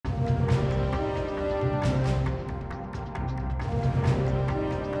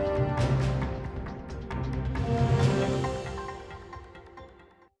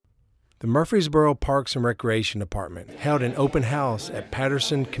The Murfreesboro Parks and Recreation Department held an open house at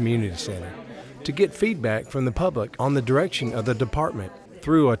Patterson Community Center to get feedback from the public on the direction of the department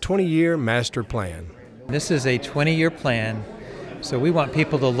through a 20-year master plan. This is a 20-year plan, so we want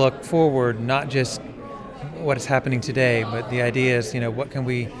people to look forward, not just what is happening today, but the idea is, what can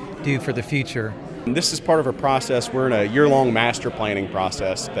we do for the future? And this is part of a process. We're in a year-long master planning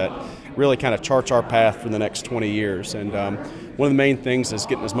process that really kind of charts our path for the next 20 years. And one of the main things is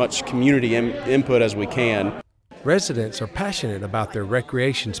getting as much community input as we can. Residents are passionate about their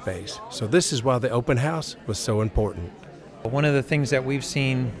recreation space, so this is why the open house was so important. One of the things that we've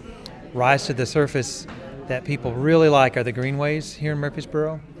seen rise to the surface that people really like are the greenways here in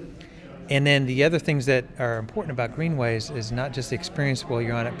Murfreesboro. And then the other things that are important about greenways is not just the experience while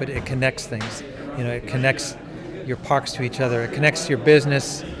you're on it, but it connects things. It connects your parks to each other. It connects your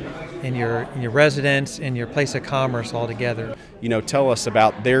business and your residents and your place of commerce all together. Tell us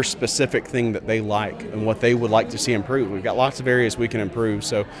about their specific thing that they like and what they would like to see improved. We've got lots of areas we can improve,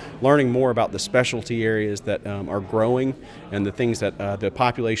 so learning more about the specialty areas that are growing and the things that the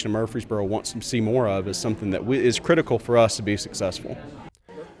population of Murfreesboro wants to see more of is something that is critical for us to be successful.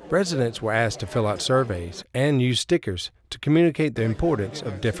 Residents were asked to fill out surveys and use stickers to communicate the importance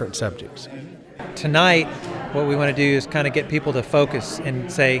of different subjects. Tonight, what we want to do is kind of get people to focus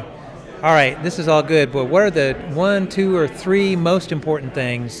and say, all right, this is all good, but what are the 1, 2, or 3 most important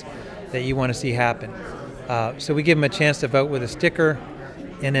things that you want to see happen? So we give them a chance to vote with a sticker,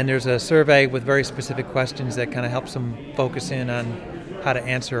 and then there's a survey with very specific questions that kind of helps them focus in on how to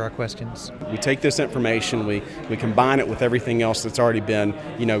answer our questions. We take this information, we combine it with everything else that's already been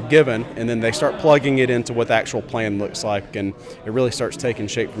given, and then they start plugging it into what the actual plan looks like, and it really starts taking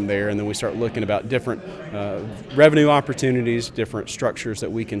shape from there. And then we start looking about different revenue opportunities, different structures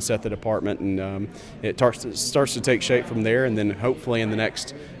that we can set the department, and it starts to take shape from there. And then hopefully in the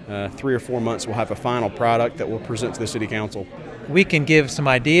next 3 or 4 months we'll have a final product that we'll present to the City Council. We can give some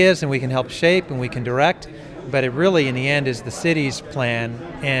ideas and we can help shape and we can direct, but it really in the end is the city's plan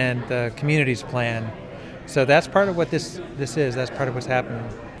and the community's plan. So that's part of what this is, that's part of what's happening.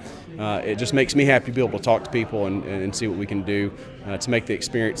 It just makes me happy to be able to talk to people and see what we can do to make the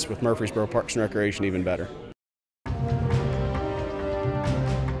experience with Murfreesboro Parks and Recreation even better.